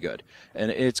them are pretty good, and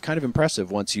it's kind of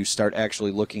impressive once you start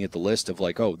actually looking at the list of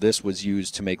like, oh, this was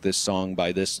used to make this song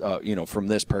by this, from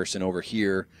this person over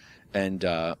here, and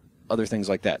other things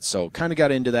like that. So kind of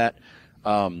got into that,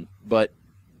 but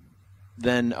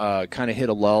then kind of hit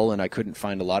a lull, and I couldn't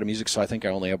find a lot of music, so I think I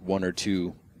only have 1 or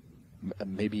 2,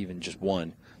 maybe even just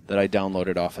 1, that I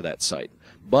downloaded off of that site.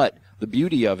 But the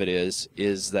beauty of it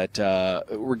is that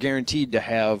we're guaranteed to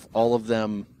have all of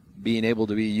them being able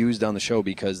to be used on the show,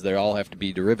 because they all have to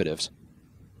be derivatives,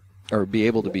 or be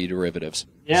able to be derivatives.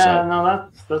 Yeah, so, no,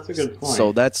 that's a good point.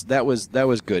 So that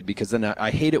was good, because then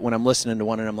I hate it when I'm listening to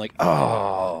one and I'm like,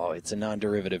 oh, it's a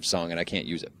non-derivative song and I can't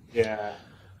use it. Yeah.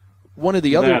 One of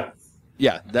the other...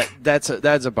 Yeah, that's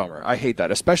a bummer. I hate that,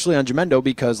 especially on Jamendo,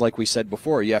 because like we said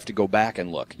before, you have to go back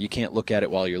and look. You can't look at it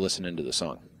while you're listening to the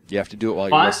song. You have to do it while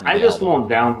you're listening to the album.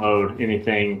 Won't download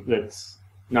anything that's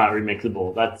not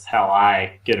remixable. That's how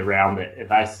I get around it. If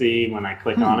I see when I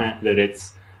click on it that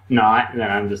it's not,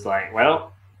 then I'm just like,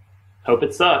 well, hope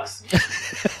it sucks.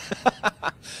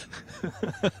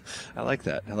 I like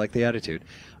that. I like the attitude.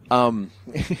 And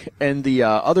the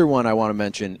other one I want to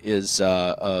mention is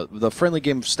the friendly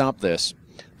game of Stomp This.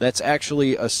 That's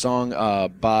actually a song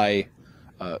by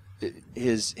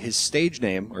his stage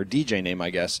name, or DJ name,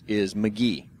 I guess, is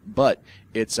McGee. But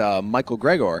it's Michael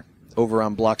Gregor over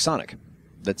on Block Sonic.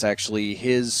 That's actually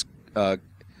his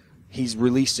he's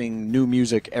releasing new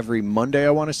music every Monday,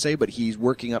 I want to say, but he's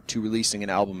working up to releasing an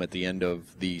album at the end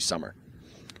of the summer.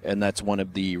 And that's one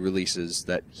of the releases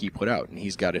that he put out. And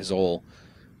he's got all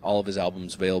of his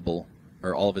albums available,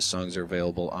 or all of his songs are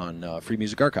available on Free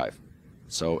Music Archive.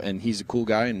 So, and he's a cool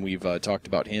guy, and we've talked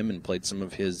about him and played some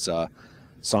of his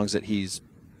songs that he's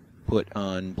put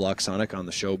on Block Sonic on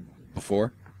the show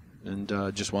before, and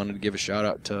just wanted to give a shout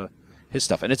out to his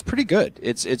stuff. And it's pretty good.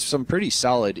 It's some pretty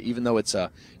solid, even though it's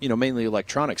mainly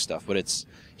electronic stuff, but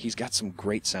he's got some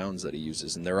great sounds that he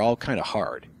uses, and they're all kind of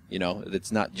hard.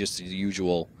 It's not just the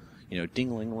usual,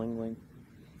 ding-a-ling-a-ling-ling.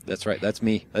 That's right. That's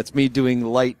me. That's me doing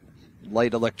light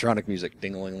electronic music.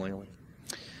 Ding-a-ling-a-ling-a-ling.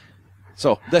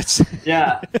 So that's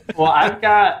yeah. Well,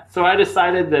 so I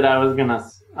decided that I was gonna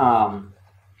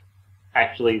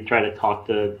actually try to talk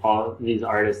to all these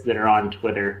artists that are on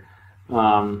Twitter.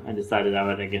 I decided I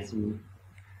would, I guess,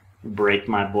 break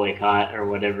my boycott or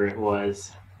whatever it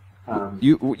was.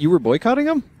 You were boycotting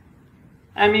them?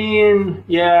 I mean,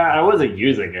 yeah, I wasn't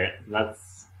using it.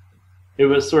 It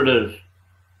was sort of,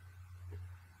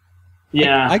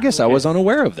 yeah. I guess I was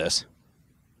unaware of this.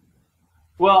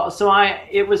 Well, so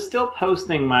it was still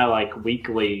posting my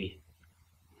weekly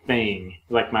thing,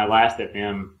 like my Last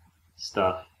FM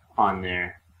stuff on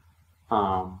there,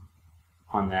 on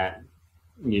that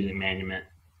Music Monument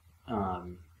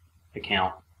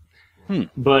account.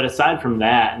 But aside from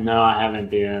that, no, I haven't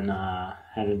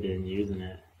been using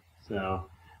it. So,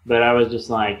 but I was just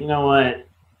like, you know what,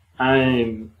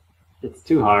 it's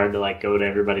too hard to go to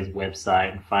everybody's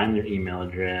website and find their email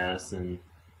address, and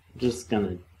I'm just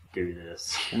gonna do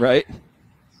this. Right.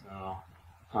 So,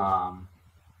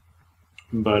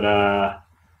 but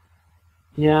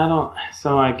yeah,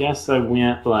 so I guess I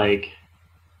went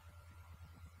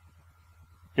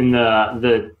in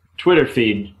the Twitter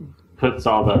feed puts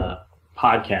all the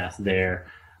podcasts there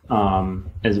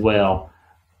as well,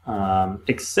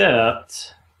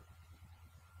 except,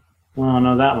 well,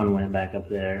 no, that one went back up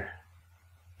there.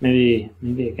 Maybe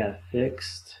it got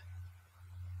fixed.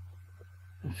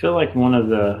 I feel like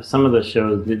some of the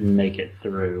shows didn't make it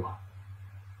through.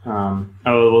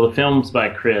 The Films by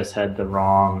Chris had the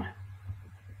wrong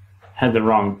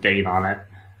date on it.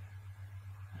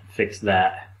 Fix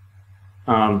that.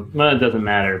 Well, it doesn't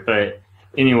matter. But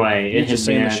anyway, You're just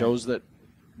saying the shows that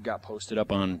got posted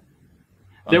up on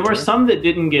there were Twitter? some that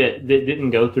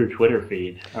didn't go through Twitter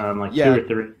feed. 2 or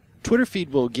 3. Twitter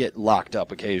feed will get locked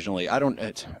up occasionally.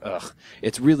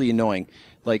 It's really annoying.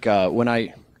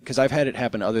 Because I've had it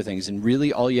happen to other things, and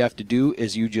really all you have to do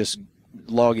is you just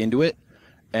log into it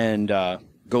and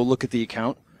go look at the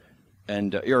account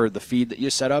or the feed that you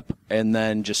set up, and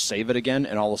then just save it again,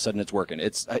 and all of a sudden it's working.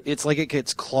 It's like it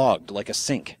gets clogged like a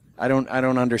sink. I don't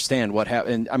understand what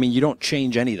happened. I mean, you don't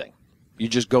change anything. You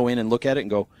just go in and look at it and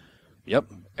go, yep,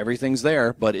 everything's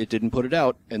there, but it didn't put it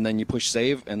out, and then you push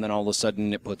save, and then all of a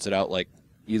sudden it puts it out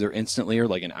either instantly or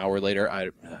an hour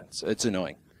later. It's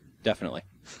annoying, definitely.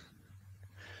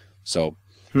 So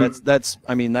that's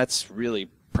really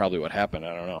probably what happened.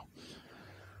 I don't know,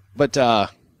 but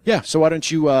yeah. So why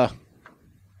don't you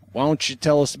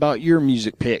tell us about your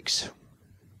music picks?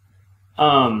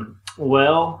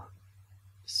 Well,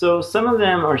 so some of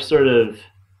them are sort of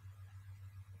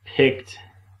picked.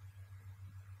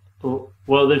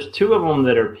 Well, there's 2 of them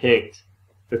that are picked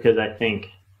because I think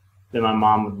that my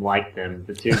mom would like them.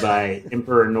 The 2 by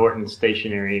Emperor Norton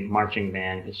Stationary Marching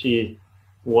Band. She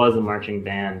was a marching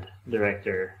band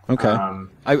director. Okay.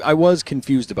 I was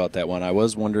confused about that one. I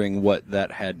was wondering what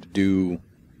that had to do.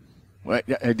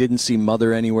 I didn't see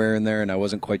Mother anywhere in there, and I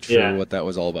wasn't quite sure what that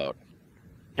was all about.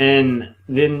 And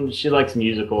then she likes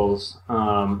musicals.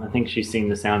 I think she's seen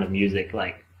The Sound of Music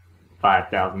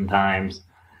 5,000 times,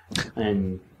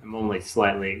 and I'm only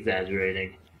slightly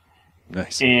exaggerating.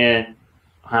 Nice. And,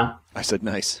 I said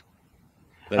nice.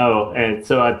 And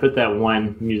so I put that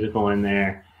one musical in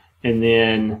there. And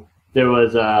then there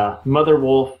was Mother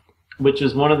Wolf, which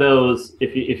is one of those,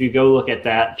 if you go look at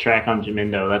that track on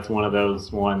Jamindo, that's one of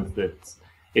those ones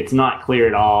it's not clear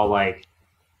at all,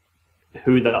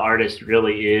 who the artist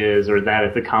really is, or that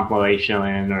it's a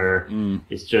compilation, or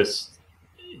it's just,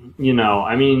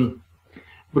 because,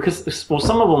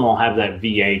 some of them will have that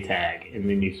VA tag, and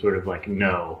then you sort of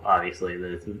know, obviously,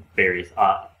 that it's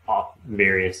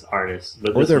various artists.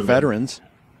 But or they're veterans.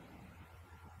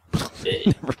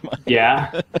 Never mind.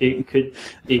 Yeah, it could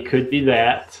be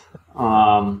that.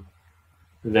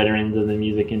 Veterans of the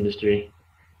music industry.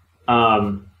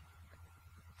 And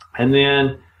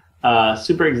then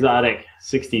Super Exotic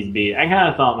 60s Beat. I kind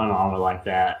of thought my mom would like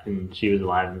that, and she was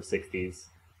alive in the 60s.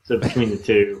 So between the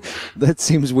 2. That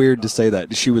seems weird to say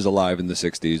that. She was alive in the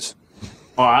 60s.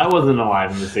 Well, I wasn't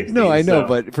alive in the 60s. No, I know, so.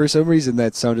 but for some reason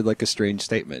that sounded like a strange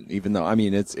statement, even though, I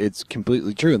mean, it's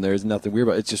completely true, and there's nothing weird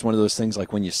about it. It's just one of those things,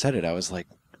 like, when you said it, I was like,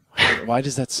 why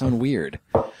does that sound weird?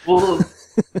 Well,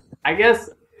 I guess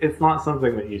it's not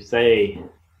something that you say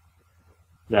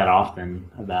that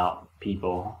often about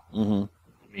people. Mm-hmm.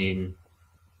 I mean,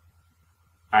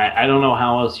 I don't know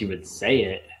how else you would say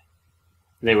it.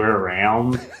 They were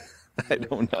around. I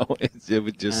don't know.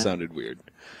 It just sounded weird.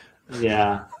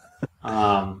 Yeah.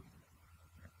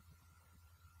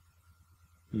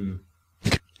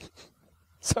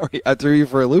 Sorry, I threw you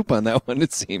for a loop on that one,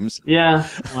 it seems. Yeah,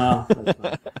 well, that's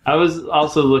fine. I was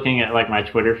also looking at like my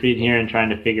Twitter feed here and trying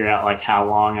to figure out like how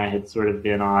long I had sort of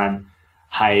been on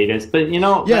hiatus. But you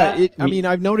know, yeah, I mean,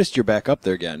 I've noticed you're back up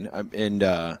there again,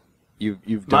 and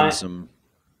you've done some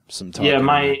talking. Yeah,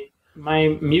 my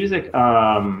music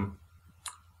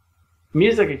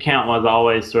music account was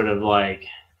always sort of like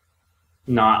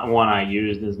not one I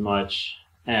used as much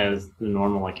as the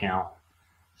normal account,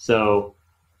 so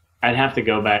I'd have to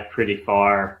go back pretty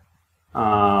far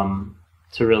to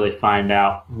really find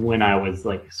out when I was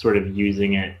like sort of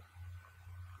using it,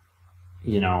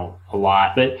 you know, a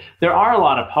lot. But there are a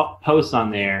lot of posts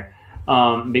on there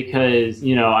because,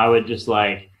 you know, I would just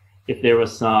like, if there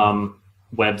was some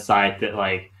website that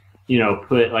like, you know,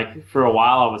 put like, for a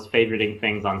while I was favoriting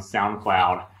things on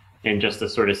SoundCloud, and just to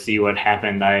sort of see what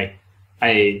happened, I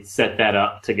set that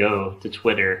up to go to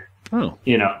Twitter. Oh.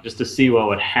 You know, just to see what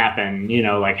would happen, you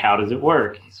know, like how does it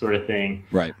work sort of thing.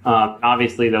 Right.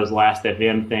 Obviously, those Last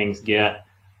FM things get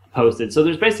posted. So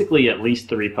there's basically at least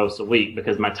 3 posts a week,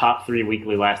 because my top 3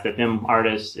 weekly Last FM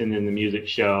artists, and then the music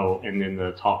show, and then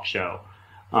the talk show.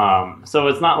 So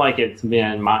it's not like it's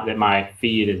been that my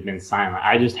feed has been silent.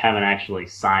 I just haven't actually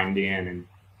signed in and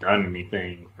done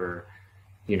anything for,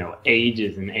 you know,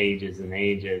 ages and ages and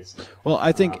ages. Well,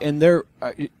 I think, and there...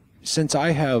 since I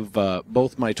have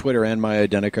both my Twitter and my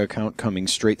Identica account coming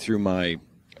straight through my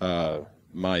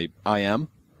my IM,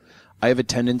 I have a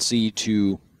tendency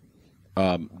to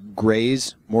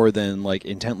graze more than like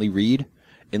intently read,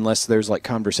 unless there's like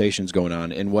conversations going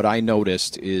on. And what I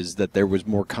noticed is that there was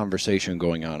more conversation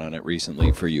going on it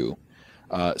recently for you.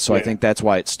 So yeah. I think that's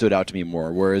why it stood out to me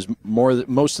more. Whereas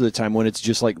most of the time when it's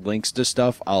just like links to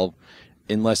stuff,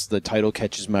 unless the title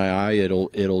catches my eye,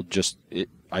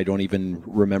 I don't even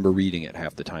remember reading it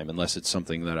half the time, unless it's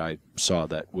something that I saw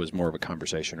that was more of a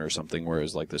conversation or something,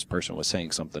 whereas like this person was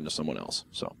saying something to someone else.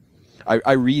 So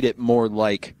I read it more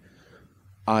like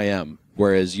I am,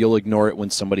 whereas you'll ignore it when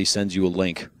somebody sends you a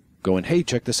link going, hey,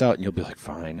 check this out, and you'll be like,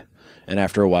 fine. And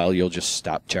after a while, you'll just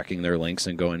stop checking their links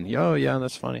and going, oh, yeah,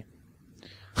 that's funny.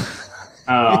 Oh,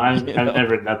 I've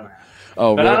never done that.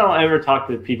 Oh, but really? I don't ever talk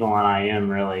to people on IM,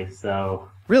 really, so...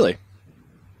 Really?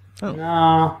 Oh.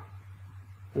 No.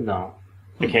 No.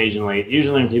 Occasionally.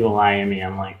 Usually when people IM me,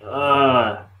 I'm like,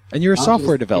 ugh. And you're a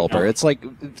software developer. It's like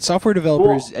software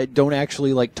developers don't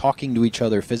actually like talking to each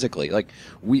other physically. Like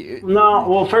No,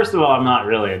 well, first of all, I'm not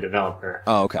really a developer.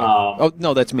 Oh, okay. Oh,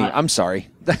 no, that's me. I'm sorry.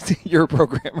 You're a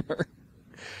programmer.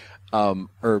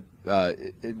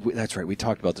 That's right. We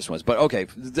talked about this once. But okay,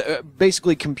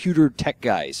 basically computer tech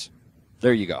guys.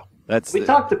 There you go. We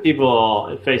talk to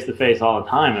people face to face all the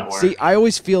time at work. See, I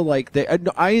always feel like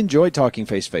I enjoy talking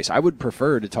face to face. I would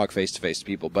prefer to talk face to face to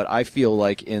people, but I feel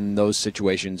like in those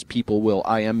situations, people will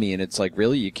IM me, and it's like,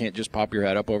 really, you can't just pop your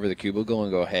head up over the cubicle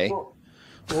and go, "Hey."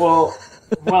 Well,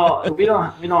 we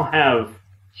don't have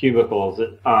cubicles.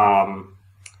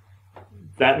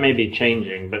 That may be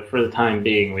changing, but for the time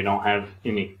being, we don't have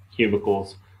any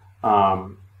cubicles.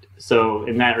 So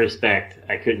in that respect,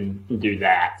 I couldn't do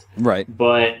that. Right.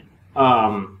 But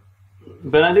I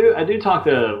do talk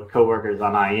to coworkers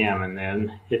on IM, and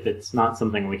then if it's not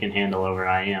something we can handle over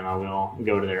IM, I will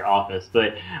go to their office.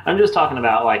 But I'm just talking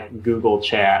about like Google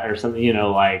Chat or something, you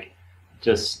know, like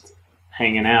just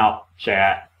hanging out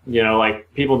chat. You know,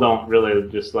 like people don't really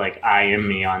just like IM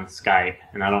me on Skype,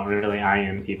 and I don't really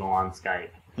IM people on Skype.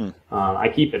 I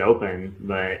keep it open,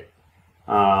 but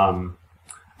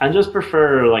I just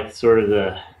prefer like sort of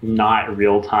the not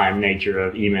real-time nature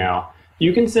of email.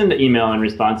 You can send an email and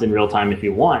response in real time if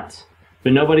you want,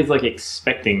 but nobody's like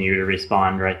expecting you to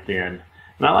respond right then.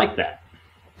 And I like that.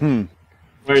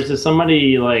 Whereas if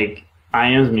somebody like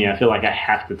IMs me, I feel like I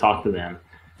have to talk to them.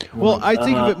 Well, I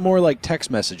think of it more like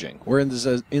text messaging, where in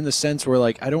the sense where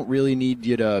like I don't really need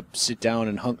you to sit down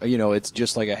and it's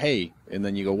just like a hey, and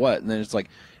then you go what, and then it's like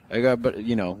but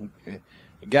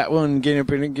got one, you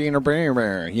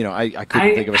know, I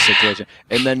couldn't think of a situation.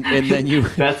 And then you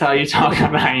That's how you talk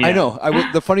about it. I know.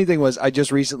 The funny thing was I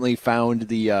just recently found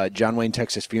the John Wayne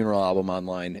Texas Funeral album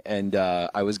online, and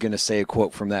I was going to say a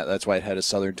quote from that. That's why it had a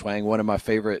southern twang. One of my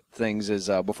favorite things is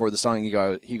before the song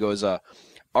he goes,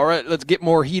 all right, let's get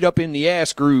more heat up in the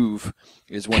ass groove,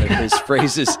 is one of his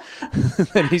phrases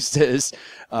that he says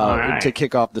to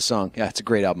kick off the song. Yeah, it's a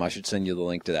great album. I should send you the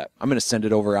link to that. I'm going to send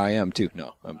it over IM too.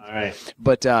 No. All right.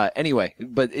 But anyway,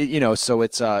 you know, so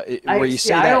it's where you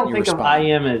say that, I don't you think respond. of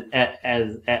IM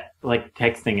as like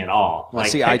texting at all. Like,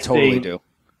 see, texting, I totally do.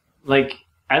 Like,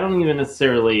 I don't even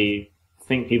necessarily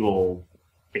think people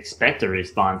expect a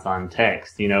response on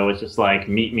text. You know, it's just like,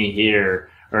 meet me here,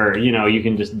 or, you know, you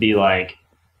can just be like,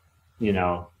 you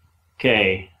know,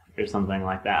 okay, or something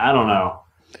like that. I don't know.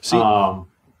 See,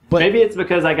 but maybe it's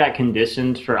because I got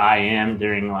conditioned for IM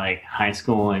during like high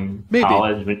school and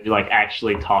college, when you like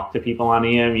actually talk to people on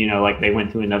IM. You know, like they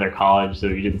went to another college, so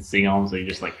you didn't see them, so you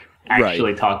just like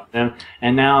actually talk to them.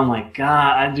 And now I'm like,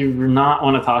 God, I do not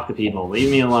want to talk to people. Leave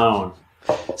me alone.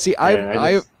 See,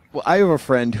 I have a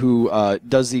friend who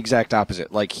does the exact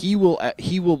opposite. Like he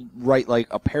will write like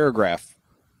a paragraph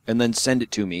and then send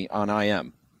it to me on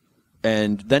IM.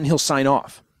 And then he'll sign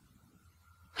off.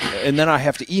 And then I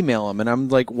have to email him. And I'm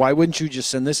like, why wouldn't you just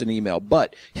send this an email?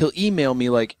 But he'll email me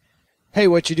like, hey,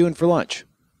 what you doing for lunch?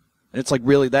 And it's like,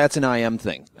 really, that's an IM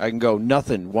thing. I can go,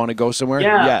 nothing. Want to go somewhere?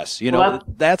 Yeah. Yes. You know,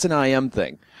 that's an IM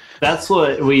thing. That's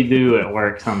what we do at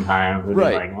work sometimes. We'll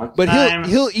right. Like, but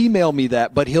he'll email me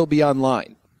that, but he'll be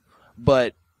online.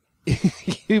 But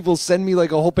he will send me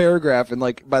like a whole paragraph, and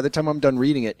like by the time I'm done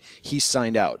reading it, he's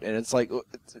signed out. And it's like,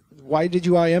 why did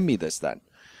you IM me this then?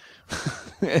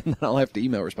 And then I'll have to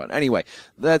email respond. Anyway,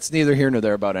 that's neither here nor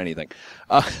there about anything.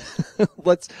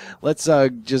 Let's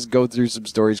just go through some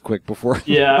stories quick before.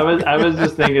 Yeah, I was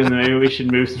just thinking maybe we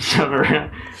should move some stuff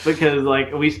around, because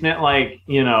like we spent like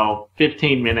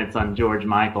 15 minutes on George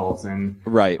Michaels, and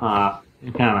right, kind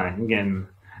of again.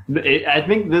 I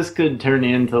think this could turn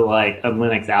into like a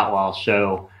Linux Outlaw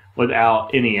show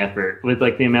without any effort, with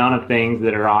like the amount of things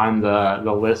that are on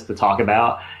the list to talk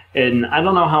about. And I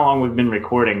don't know how long we've been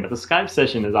recording, but the Skype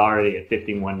session is already at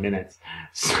 51 minutes.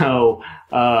 So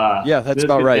yeah, that's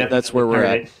about right. That's where we're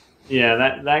at.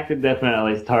 Yeah, that could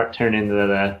definitely turn into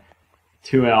the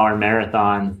 2-hour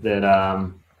marathons that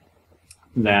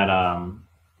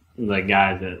the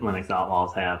guys at Linux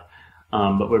Outlaws have.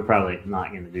 But we're probably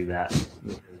not going to do that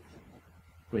because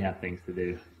we have things to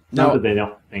do. Not that they don't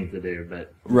have things to do,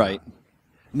 but right.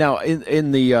 Now,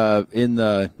 in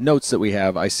the notes that we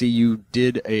have, I see you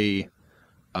did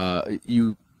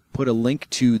you put a link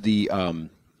to the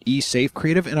eSafe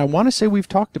Creative, and I want to say we've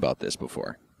talked about this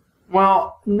before.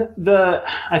 Well,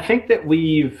 I think that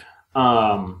we've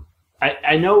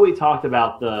I know we talked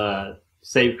about the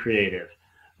Save Creative,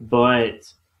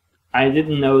 but I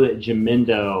didn't know that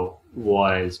Jamendo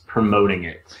was promoting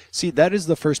it. See, that is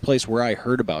the first place where I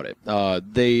heard about it.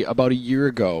 They about a year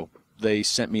ago, they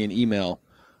sent me an email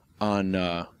on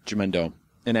Jamendo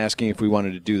and asking if we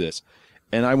wanted to do this,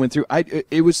 and I went through.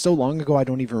 It was so long ago, I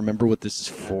don't even remember what this is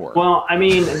for. Well, I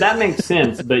mean that makes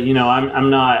sense, but I'm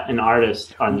not an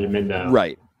artist on Jamendo.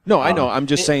 Right. No, I know. I'm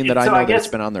just saying that I know that it's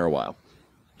been on there a while.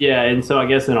 Yeah, and so I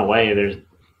guess in a way,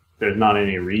 there's not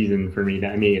any reason for me to.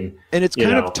 I mean, and it's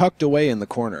kind of tucked away in the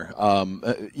corner.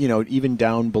 Even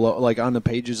down below, like on the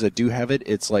pages that do have it,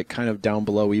 it's like kind of down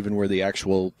below, even where the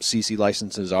actual CC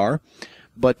licenses are.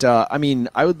 But I mean,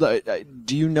 I would.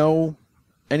 Do you know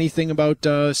anything about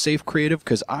Safe Creative?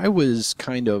 Because I was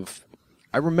kind of.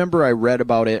 I remember I read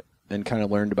about it and kind of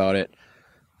learned about it,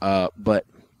 but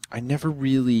I never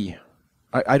really.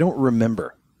 I don't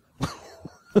remember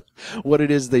what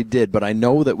it is they did, but I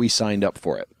know that we signed up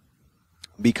for it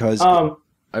because. Go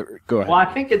ahead. Well, I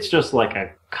think it's just like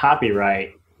a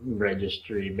copyright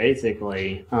registry,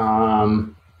 basically.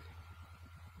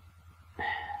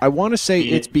 I want to say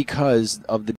it's because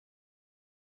of the